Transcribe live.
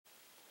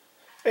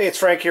Hey, it's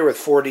Frank here with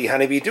 4D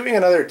Honeybee doing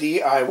another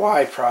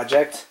DIY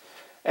project.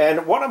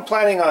 And what I'm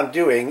planning on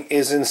doing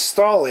is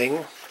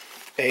installing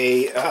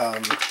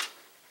an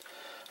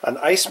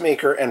ice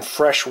maker and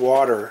fresh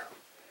water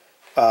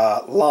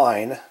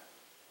line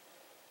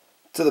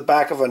to the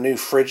back of a new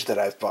fridge that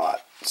I've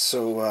bought.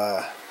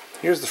 So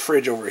here's the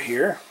fridge over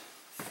here.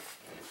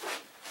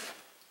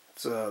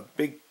 It's a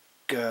big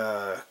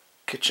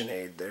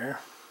Kitchenaide there.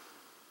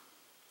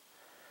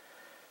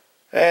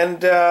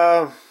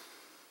 And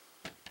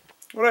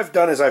what I've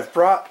done is I've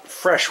brought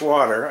fresh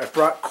water, I've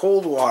brought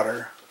cold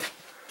water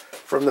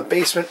from the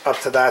basement up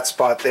to that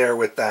spot there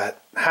with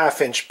that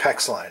 1/2-inch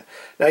PEX line.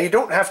 Now you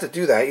don't have to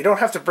do that, you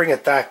don't have to bring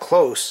it that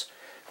close,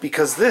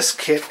 because this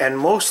kit and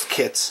most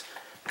kits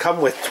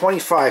come with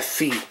 25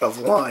 feet of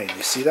line.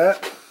 You see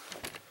that?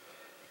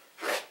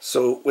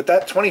 So with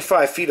that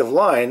 25 feet of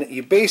line,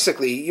 you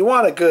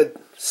want a good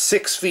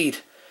 6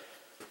 feet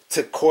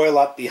to coil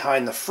up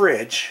behind the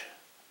fridge,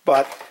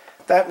 but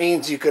that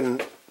means you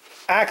can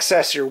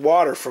access your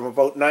water from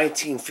about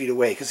 19 feet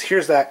away, because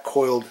here's that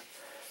coiled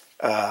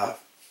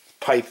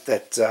pipe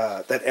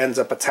that ends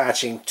up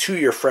attaching to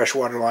your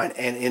freshwater line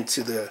and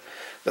into the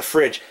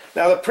fridge.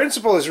 Now the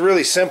principle is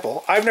really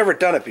simple. I've never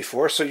done it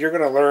before, so you're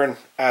going to learn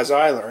as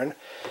I learn,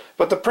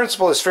 but the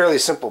principle is fairly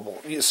simple.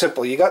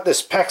 You got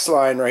this PEX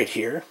line right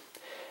here,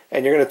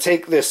 and you're going to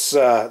take this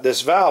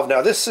this valve.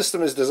 Now this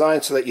system is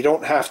designed so that you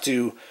don't have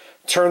to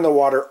turn the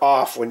water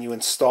off when you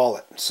install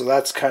it. So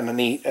that's kind of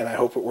neat, and I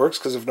hope it works,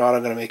 because if not,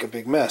 I'm going to make a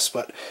big mess.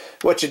 But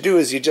what you do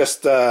is you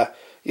just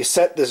you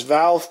set this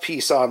valve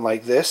piece on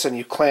like this, and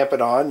you clamp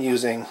it on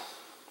using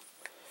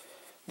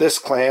this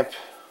clamp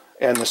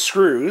and the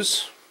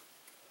screws,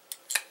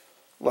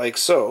 like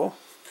so.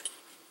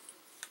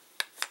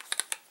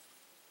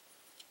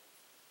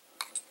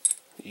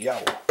 Yow.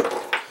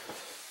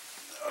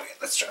 Okay,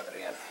 let's try that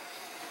again.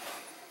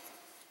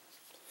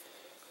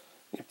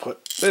 You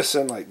put this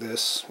in like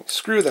this,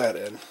 screw that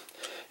in.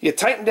 You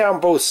tighten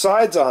down both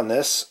sides on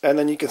this, and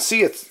then you can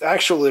see it's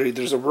actually,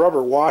 there's a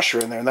rubber washer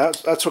in there, and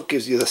that's what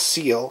gives you the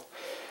seal.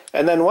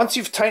 And then once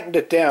you've tightened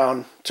it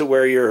down to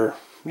where you're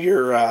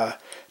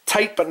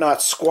tight but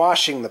not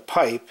squashing the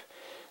pipe,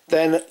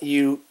 then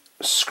you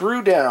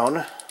screw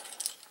down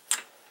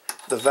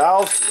the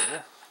valve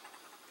here.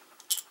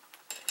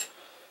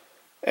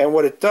 And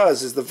what it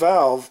does is the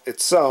valve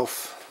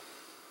itself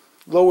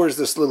lowers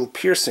this little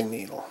piercing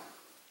needle.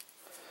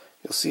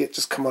 You'll see it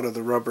just come out of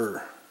the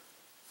rubber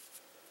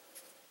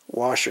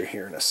washer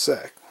here in a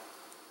sec.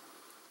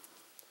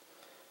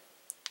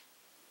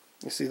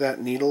 You see that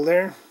needle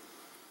there?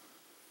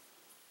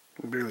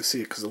 You can barely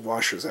see it because the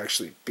washer is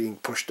actually being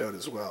pushed out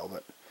as well.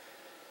 But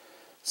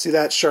see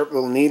that sharp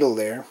little needle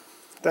there?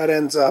 That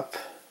ends up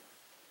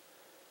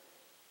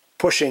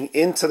pushing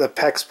into the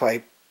PEX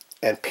pipe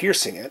and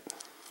piercing it.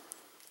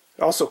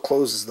 It also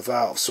closes the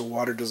valve so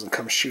water doesn't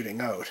come shooting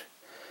out.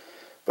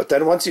 But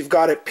then once you've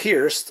got it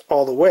pierced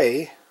all the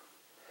way,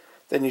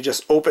 then you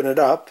just open it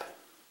up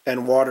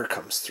and water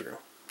comes through.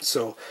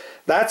 So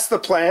that's the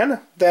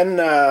plan. Then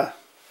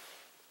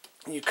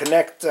you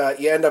connect,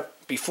 you end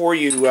up, before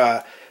you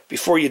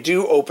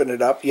do open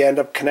it up, you end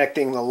up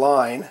connecting the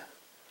line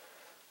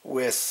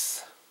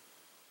with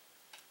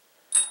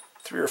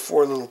 3 or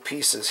 4 little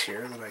pieces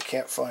here that I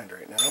can't find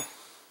right now.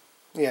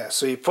 Yeah,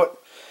 so you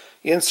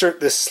insert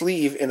this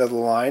sleeve into the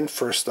line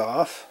first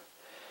off.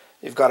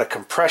 You've got a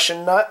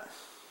compression nut,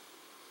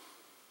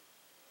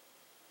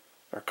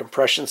 or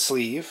compression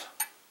sleeve,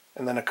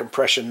 and then a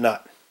compression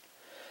nut.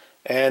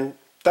 And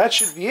that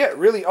should be it.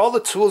 Really, all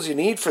the tools you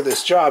need for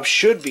this job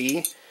should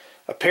be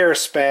a pair of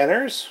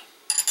spanners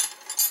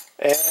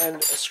and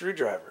a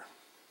screwdriver.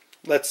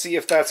 Let's see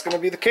if that's going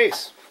to be the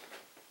case.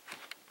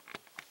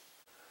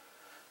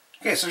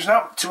 Okay, so there's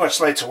not too much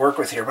light to work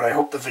with here, but I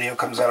hope the video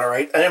comes out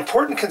alright. An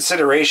important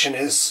consideration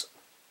is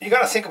you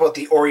got to think about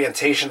the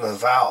orientation of the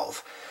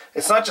valve.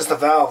 It's not just the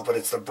valve, but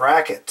it's the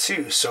bracket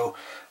too. So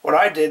what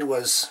I did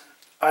was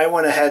I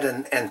went ahead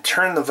and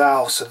turned the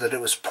valve so that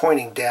it was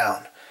pointing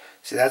down.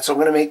 See that? So I'm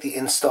going to make the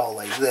install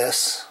like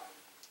this,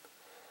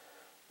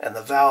 and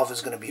the valve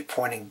is going to be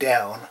pointing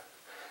down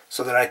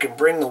so that I can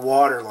bring the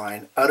water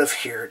line out of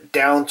here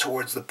down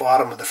towards the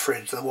bottom of the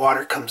fridge. The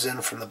water comes in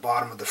from the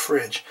bottom of the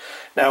fridge.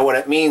 Now what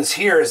it means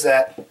here is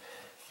that,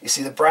 you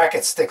see, the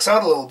bracket sticks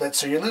out a little bit,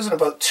 so you're losing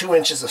about 2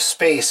 inches of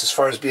space as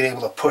far as being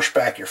able to push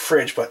back your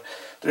fridge, but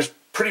there's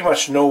pretty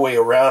much no way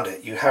around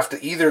it. You have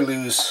to either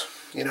lose,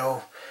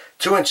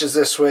 2 inches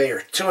this way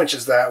or 2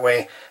 inches that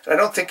way. And I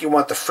don't think you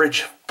want the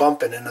fridge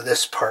bumping into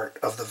this part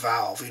of the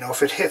valve.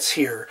 If it hits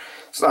here,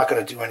 it's not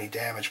going to do any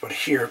damage, but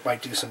here it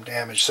might do some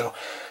damage. So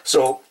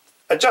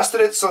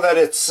adjusted it so that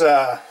it's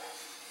going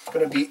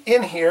to be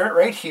in here,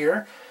 right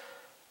here,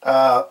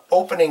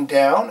 opening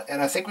down,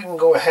 and I think we can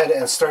go ahead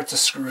and start to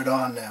screw it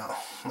on now.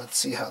 Let's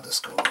see how this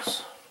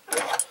goes.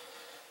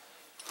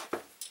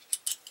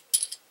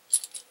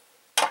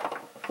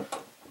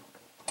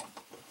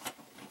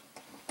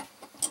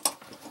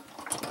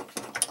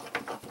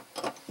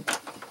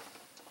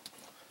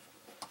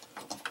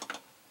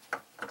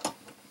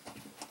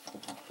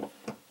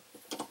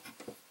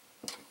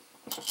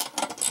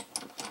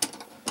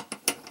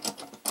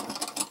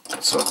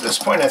 So at this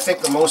point, I think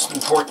the most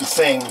important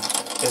thing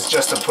is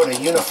just to put a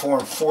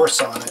uniform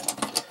force on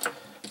it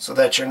so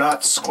that you're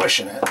not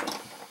squishing it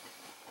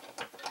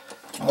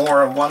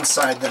more on one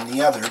side than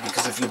the other,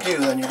 because if you do,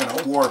 then you're going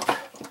to warp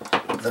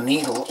the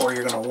needle or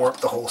you're going to warp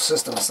the whole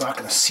system. It's not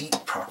going to seat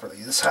properly.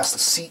 This has to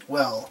seat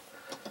well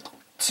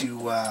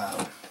to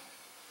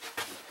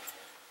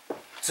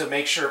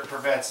make sure it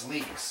prevents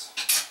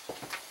leaks.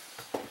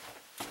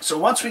 So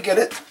once we get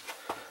it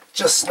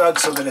just snug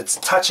so that it's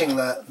touching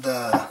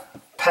the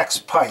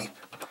PEX pipe,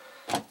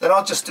 then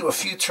I'll just do a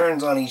few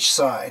turns on each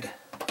side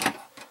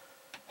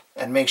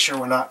and make sure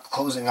we're not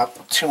closing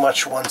up too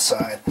much one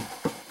side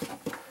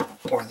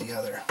or the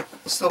other.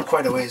 It's still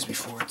quite a ways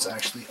before it's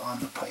actually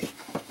on the pipe.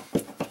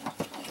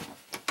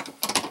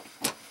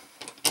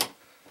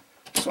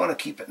 Just want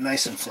to keep it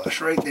nice and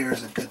flush. Right there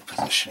is a good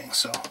positioning.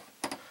 So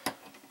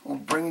we'll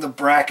bring the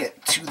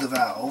bracket to the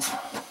valve.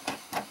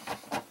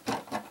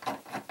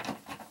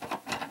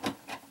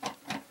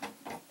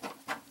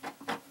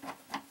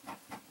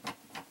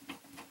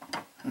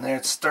 And there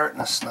it's starting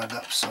to snug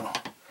up, so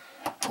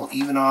we'll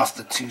even off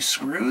the two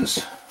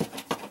screws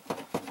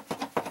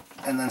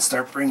and then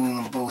start bringing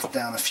them both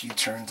down a few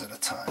turns at a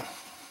time.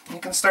 You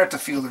can start to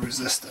feel the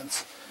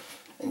resistance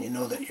and you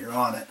know that you're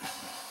on it.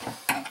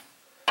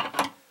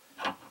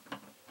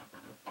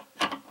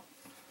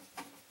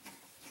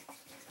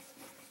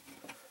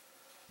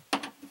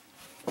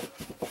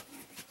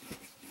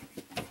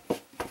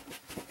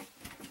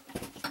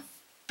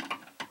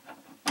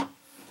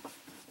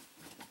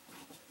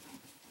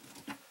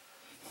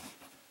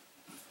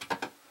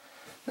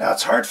 Now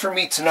it's hard for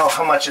me to know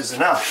how much is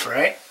enough,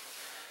 right?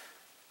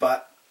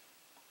 But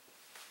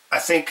I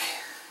think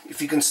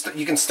if you can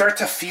start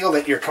to feel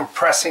that you're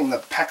compressing the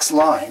PEX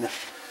line,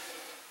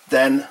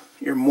 then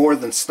you're more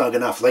than snug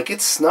enough. Like,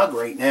 it's snug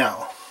right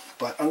now,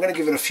 but I'm going to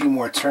give it a few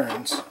more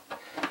turns.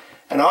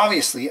 And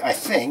obviously, I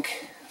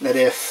think that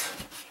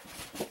if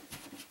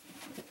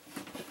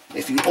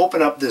you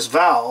open up this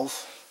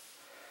valve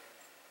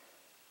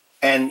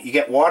and you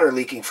get water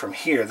leaking from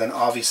here, then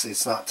obviously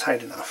it's not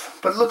tight enough.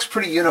 But it looks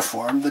pretty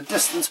uniform. The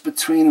distance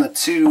between the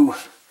two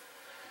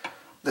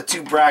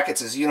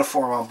brackets is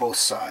uniform on both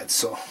sides,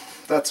 so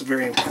that's a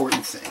very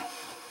important thing.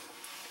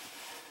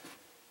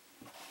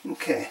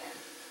 Okay.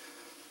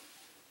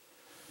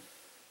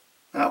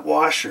 That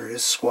washer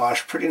is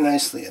squashed pretty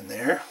nicely in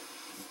there.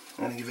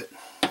 I'm going to give it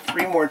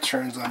 3 more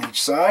turns on each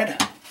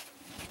side.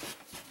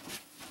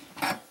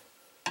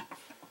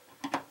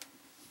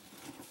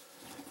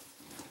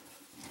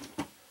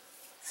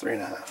 Three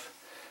and a half.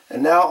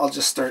 And now I'll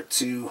just start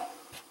to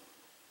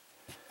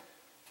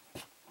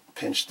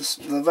pinch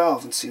the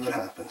valve and see what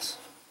happens.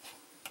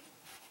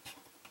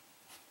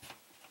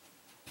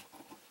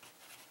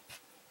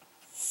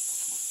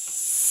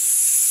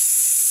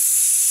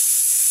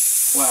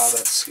 Wow,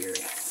 that's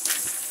scary.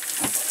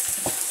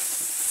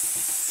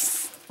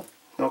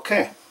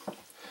 Okay.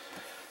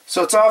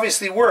 So it's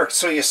obviously worked.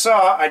 So you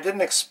saw, I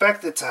didn't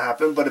expect it to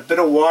happen, but a bit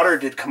of water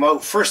did come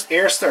out. First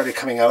air started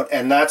coming out,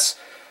 and that's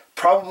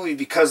probably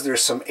because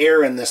there's some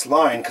air in this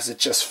line, because it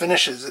just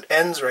finishes, it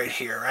ends right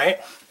here, right?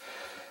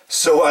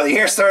 So the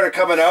air started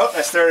coming out, and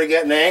I started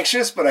getting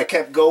anxious, but I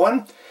kept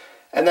going.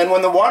 And then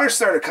when the water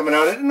started coming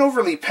out, I didn't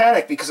overly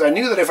panic, because I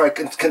knew that if I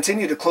could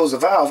continue to close the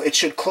valve, it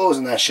should close,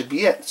 and that should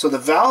be it. So the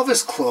valve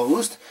is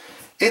closed,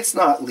 it's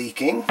not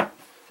leaking.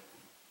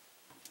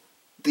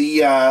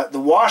 The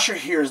washer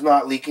here is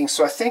not leaking,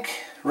 so I think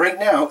right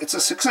now it's a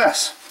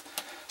success.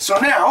 So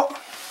now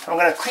I'm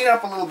going to clean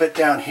up a little bit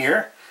down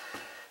here.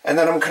 And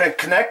then I'm going to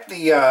connect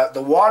the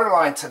water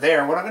line to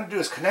there. And what I'm going to do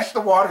is connect the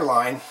water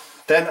line.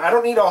 Then I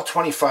don't need all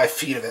 25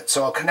 feet of it.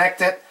 So I'll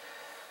connect it.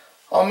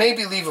 I'll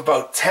maybe leave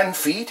about 10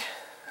 feet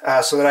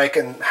so that I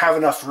can have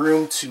enough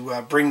room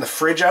to bring the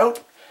fridge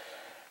out.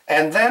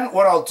 And then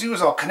what I'll do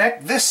is I'll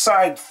connect this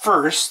side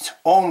first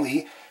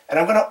only. And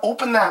I'm going to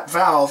open that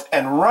valve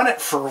and run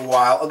it for a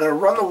while. I'm going to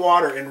run the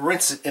water and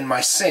rinse it in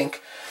my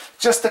sink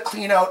just to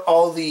clean out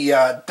all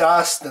the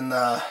dust and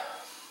the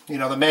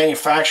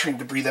manufacturing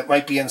debris that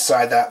might be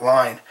inside that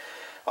line.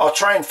 I'll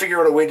try and figure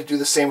out a way to do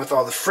the same with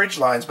all the fridge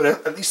lines, but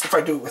at least if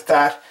I do it with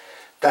that,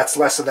 that's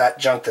less of that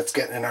junk that's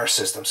getting in our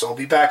system. So I'll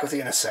be back with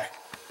you in a sec.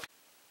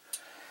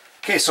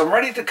 Okay, so I'm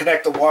ready to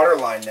connect the water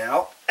line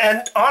now.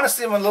 And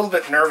honestly, I'm a little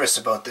bit nervous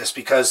about this,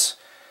 because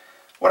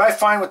what I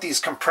find with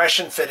these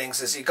compression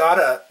fittings is you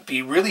gotta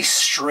be really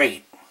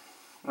straight,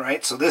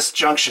 right? So this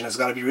junction has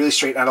got to be really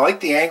straight. And I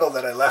like the angle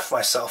that I left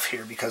myself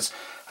here, because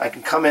I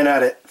can come in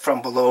at it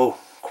from below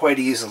quite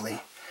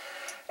easily.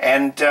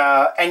 And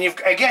you've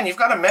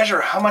got to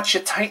measure how much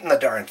you tighten the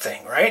darn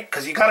thing, right?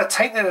 Because you got to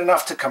tighten it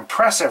enough to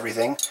compress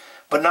everything,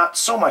 but not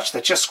so much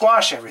that you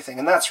squash everything.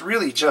 And that's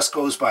really just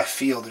goes by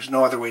feel. There's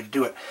no other way to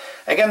do it.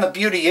 Again, the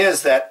beauty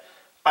is that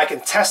I can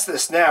test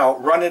this now,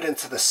 run it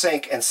into the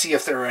sink, and see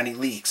if there are any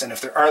leaks. And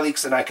if there are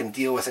leaks, then I can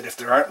deal with it. If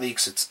there aren't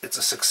leaks, it's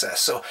a success.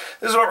 So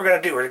this is what we're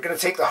going to do. We're going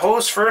to take the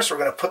hose first. We're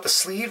going to put the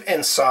sleeve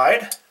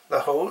inside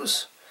the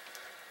hose,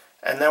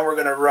 and then we're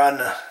going to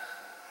run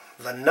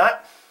the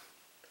nut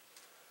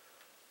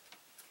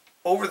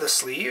over the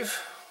sleeve.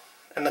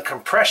 and the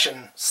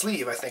compression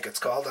sleeve, I think it's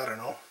called, I don't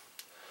know,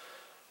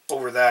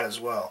 over that as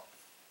well.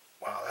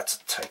 Wow, that's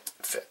a tight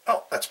fit.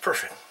 Oh, that's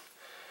perfect.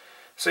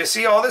 So you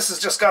see, all this has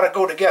just got to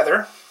go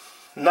together,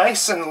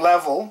 nice and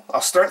level.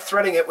 I'll start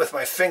threading it with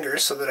my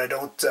fingers so that I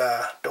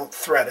don't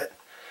thread it.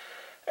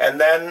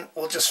 And then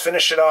we'll just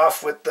finish it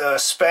off with the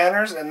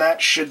spanners, and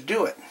that should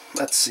do it.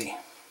 Let's see.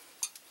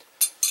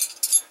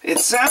 It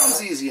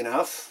sounds easy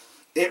enough.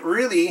 It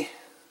really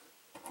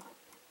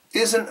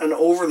isn't an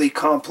overly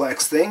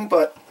complex thing,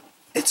 but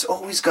it's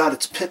always got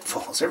its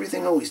pitfalls.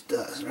 Everything always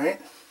does,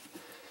 right?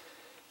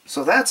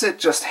 So that's it,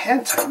 just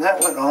hand time. That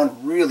went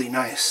on really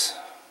nice.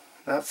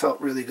 That felt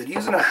really good.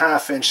 Using a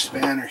 1/2-inch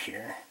spanner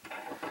here.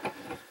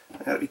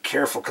 I gotta be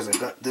careful because I've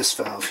got this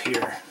valve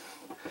here.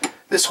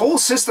 This whole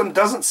system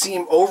doesn't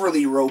seem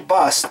overly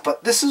robust,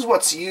 but this is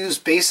what's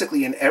used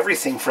basically in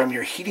everything from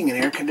your heating and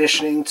air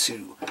conditioning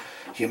to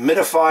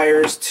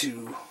humidifiers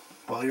to,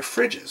 well, your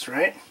fridges,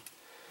 right?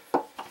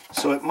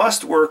 So it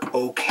must work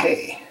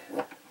okay.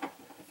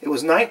 It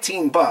was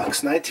 19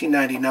 bucks,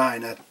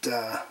 $19.99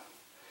 at,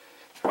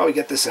 probably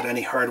get this at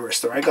any hardware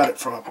store. I got it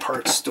from a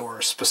parts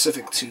store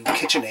specific to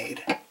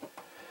Kitchenaide.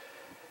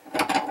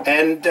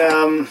 And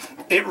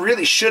it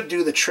really should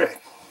do the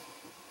trick.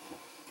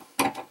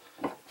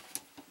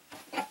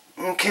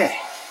 Okay.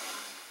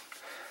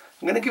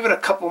 I'm going to give it a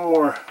couple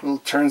more little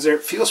turns there.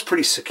 It feels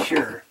pretty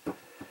secure.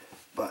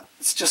 But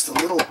it's just a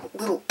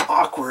little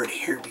awkward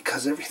here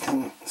because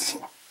everything...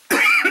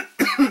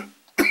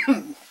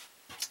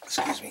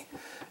 excuse me.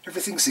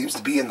 Everything seems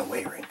to be in the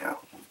way right now.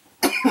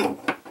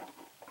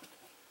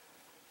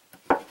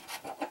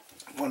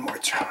 One more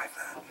turn like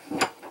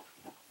that.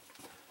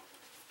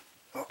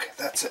 Okay,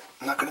 that's it.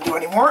 I'm not going to do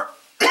any more.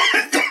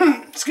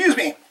 Excuse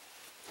me.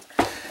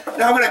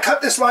 Now I'm going to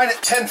cut this line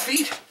at 10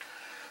 feet.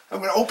 I'm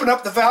going to open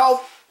up the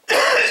valve.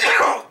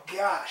 Oh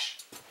gosh.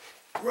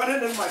 Run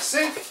it in my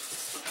sink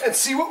and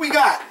see what we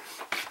got.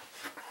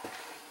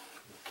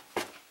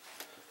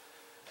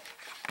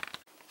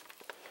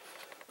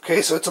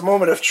 Okay, so it's a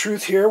moment of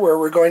truth here where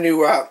we're going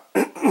to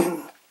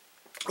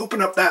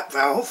open up that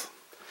valve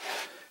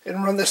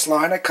and run this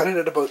line. I cut it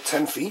at about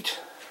 10 feet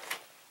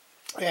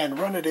and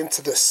run it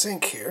into the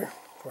sink here.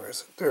 Where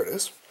is it? There it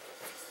is.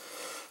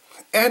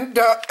 And,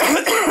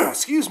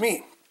 excuse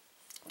me,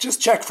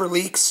 just check for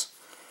leaks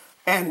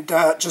and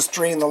just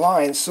drain the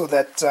lines so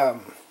that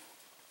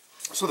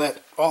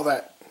all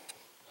that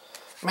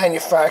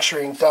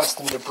manufacturing dust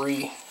and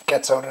debris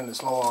gets out and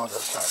is no longer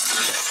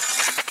toxic.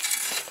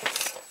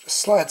 Just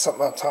slide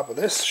something on top of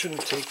this.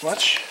 Shouldn't take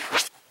much.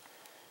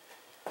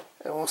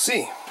 And we'll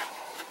see.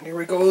 Here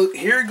we go.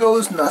 Here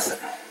goes nothing.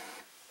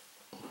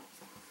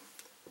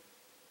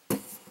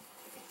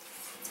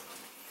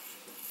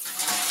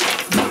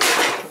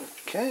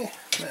 Okay,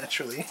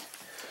 naturally,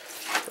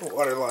 the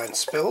water line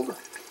spilled.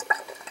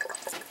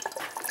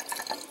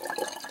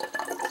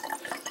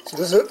 So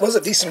there was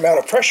a decent amount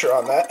of pressure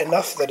on that,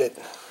 enough that it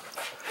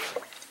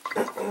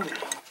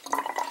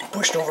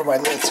pushed over my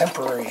little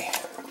temporary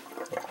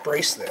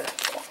brace there.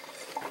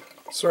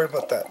 Sorry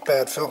about that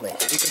bad filming.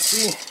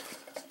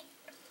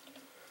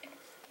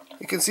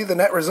 You can see the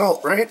net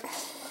result, right?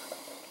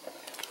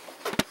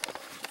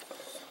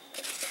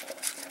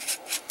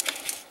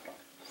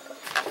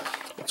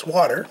 It's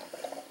water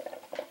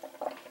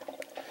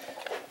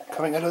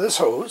coming out of this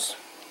hose,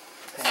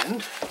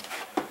 and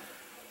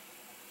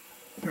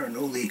there are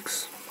no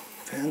leaks.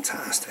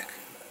 Fantastic.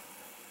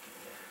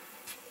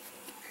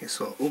 Okay,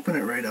 so I'll open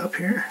it right up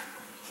here.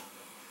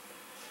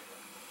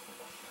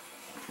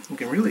 You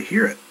can really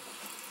hear it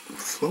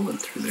flowing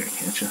through there,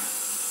 can't you?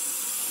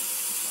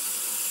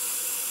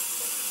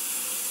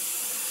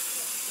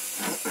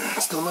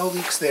 Still no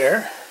leaks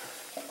there,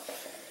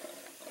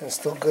 and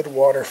still good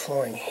water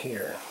flowing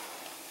here.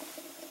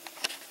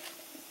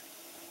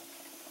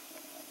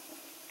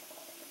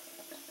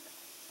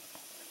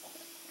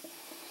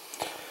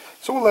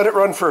 So we'll let it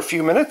run for a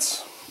few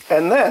minutes,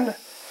 and then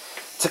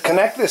to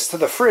connect this to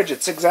the fridge,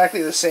 it's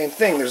exactly the same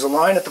thing. There's a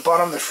line at the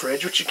bottom of the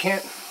fridge, which you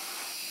can't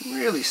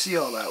really see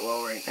all that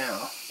well right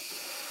now.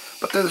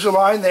 But there's a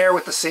line there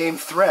with the same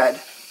thread,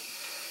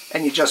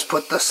 and you just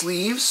put the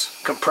sleeves,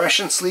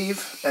 compression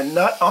sleeve, and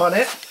nut on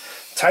it,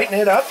 tighten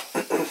it up,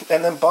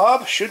 and then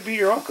Bob should be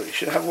your uncle. You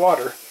should have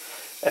water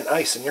and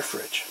ice in your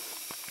fridge.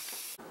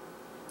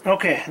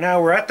 Okay,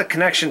 now we're at the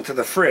connection to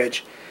the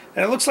fridge,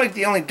 and it looks like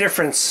the only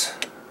difference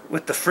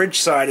with the fridge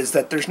side is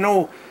that there's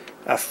no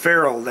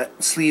ferrule,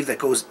 that sleeve that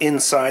goes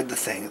inside the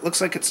thing. It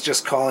looks like it's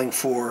just calling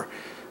for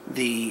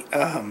the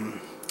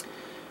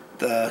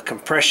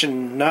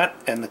compression nut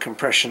and the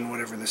compression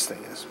whatever this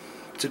thing is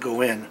to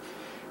go in.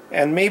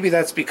 And maybe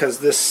that's because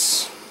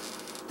this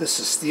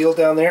is steel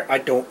down there. I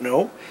don't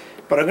know,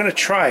 but I'm going to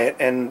try it,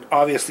 and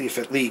obviously if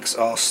it leaks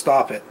I'll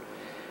stop it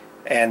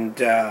and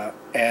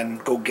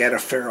go get a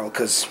ferrule,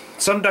 because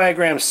some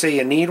diagrams say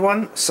you need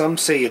one, some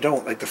say you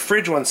don't. Like the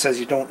fridge one says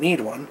you don't need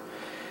one,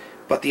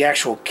 but the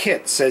actual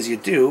kit says you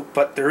do,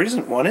 but there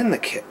isn't one in the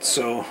kit,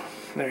 so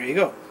there you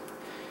go.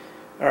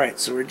 Alright,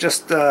 so we're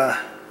just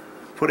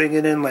putting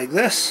it in like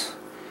this.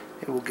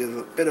 It will give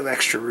a bit of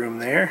extra room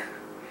there.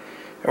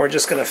 And we're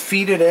just going to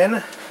feed it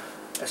in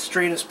as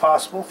straight as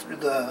possible through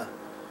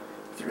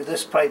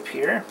this pipe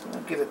here.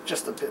 I'll give it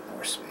just a bit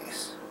more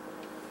space.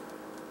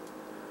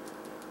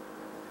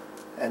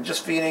 And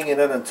just feeding it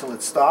in until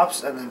it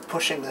stops, and then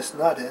pushing this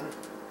nut in.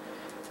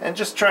 And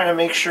just trying to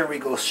make sure we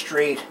go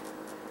straight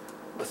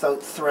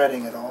without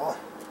threading at all.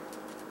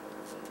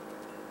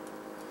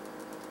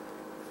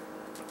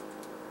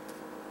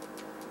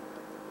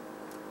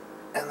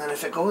 And then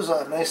if it goes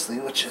on nicely,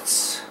 which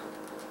it's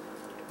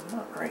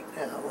not right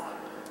now,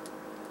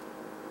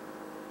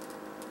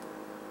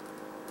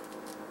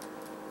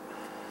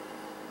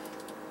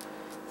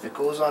 if it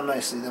goes on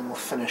nicely, then we'll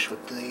finish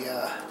with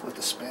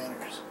the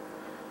spanners.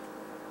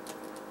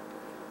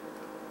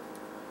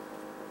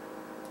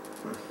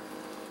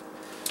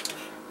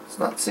 It's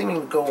not seeming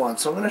to go on,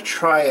 so I'm going to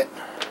try it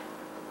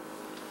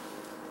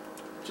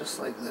just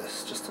like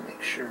this, just to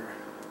make sure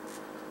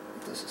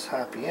that this is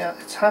happy. Yeah,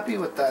 it's happy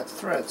with that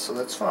thread, so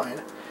that's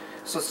fine.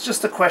 So it's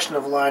just a question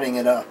of lining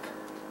it up.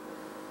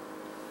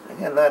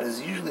 Again, that is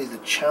usually the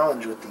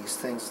challenge with these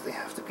things. They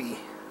have to be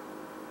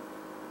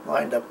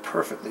lined up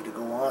perfectly to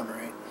go on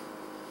right.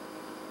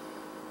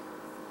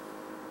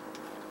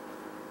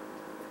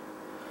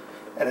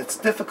 And it's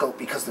difficult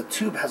because the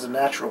tube has a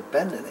natural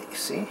bend in it, you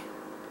see?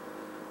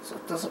 So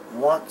it doesn't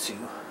want to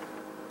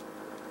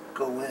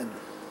go in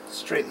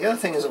straight. The other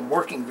thing is I'm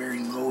working very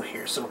low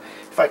here, so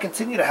if I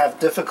continue to have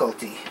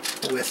difficulty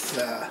with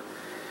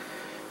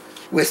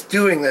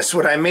doing this,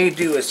 what I may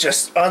do is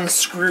just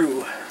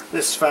unscrew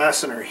this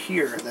fastener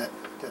here that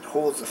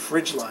holds the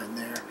fridge line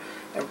there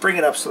and bring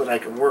it up so that I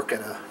can work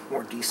at a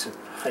more decent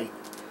height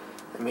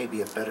and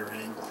maybe a better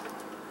angle.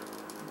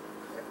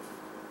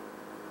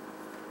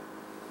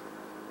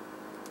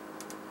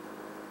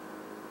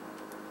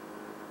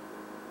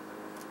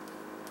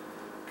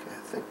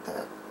 I think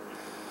that,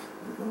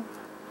 nope,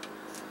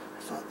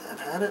 I thought that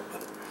had it,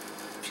 but it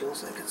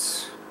feels like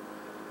it's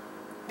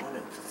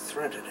wanting to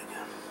thread it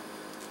again.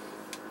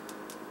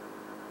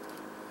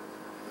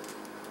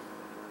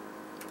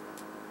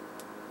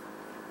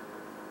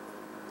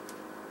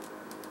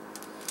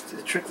 See,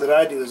 the trick that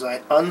I do is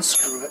I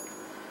unscrew it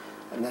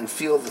and then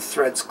feel the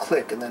threads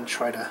click and then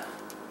try to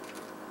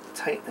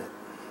tighten it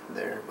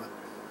there, but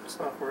it's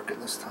not working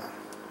this time.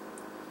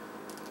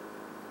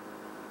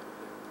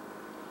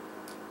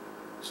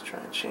 Let's try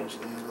and change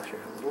the angle here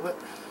a little bit.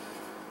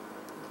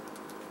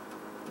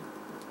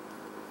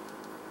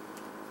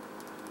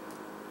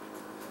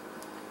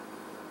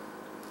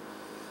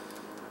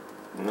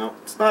 No,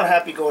 it's not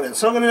happy going in.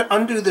 So I'm going to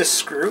undo this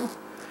screw,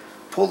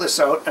 pull this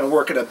out, and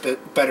work at a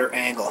bit better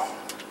angle.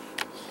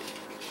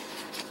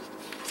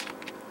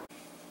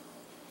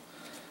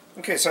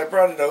 Okay, so I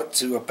brought it out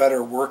to a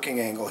better working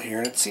angle here,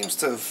 and it seems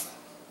to have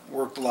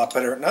worked a lot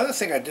better. Another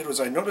thing I did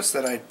was I noticed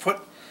that I'd put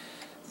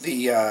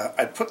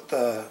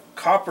the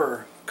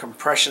copper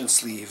compression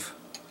sleeve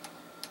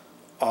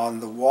on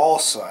the wall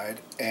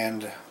side,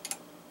 and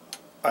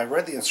I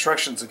read the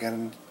instructions again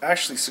and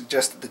actually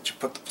suggested that you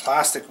put the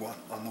plastic one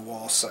on the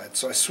wall side.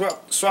 So I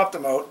swapped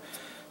them out,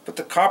 put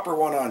the copper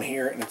one on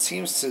here, and it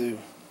seems to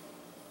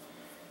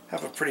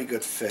have a pretty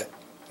good fit.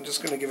 I'm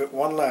just going to give it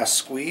one last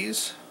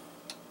squeeze.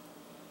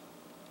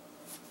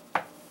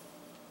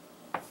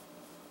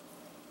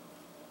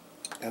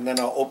 And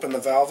then I'll open the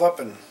valve up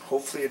and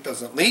hopefully it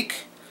doesn't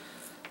leak.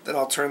 Then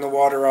I'll turn the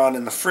water on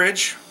in the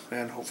fridge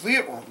and hopefully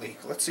it won't leak.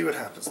 Let's see what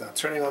happens now.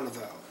 Turning on the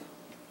valve.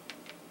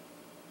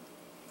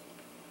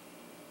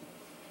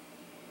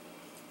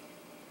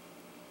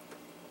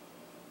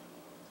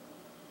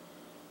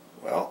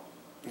 Well,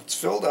 it's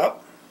filled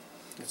up.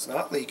 It's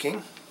not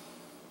leaking.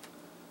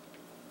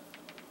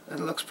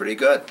 And it looks pretty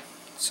good.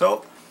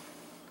 So,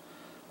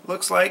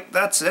 looks like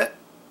that's it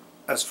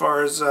as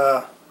far as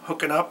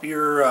hooking up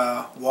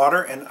your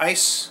water and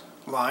ice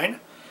line.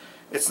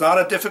 It's not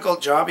a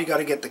difficult job. You got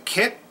to get the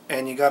kit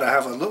and you got to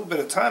have a little bit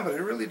of time, but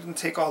it really didn't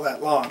take all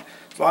that long.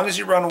 As long as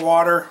you run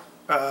water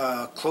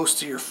close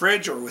to your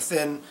fridge or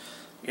within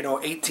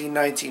 18,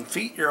 19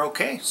 feet, you're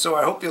okay. So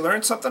I hope you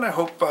learned something. I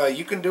hope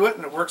you can do it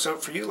and it works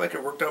out for you like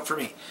it worked out for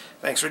me.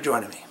 Thanks for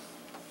joining me.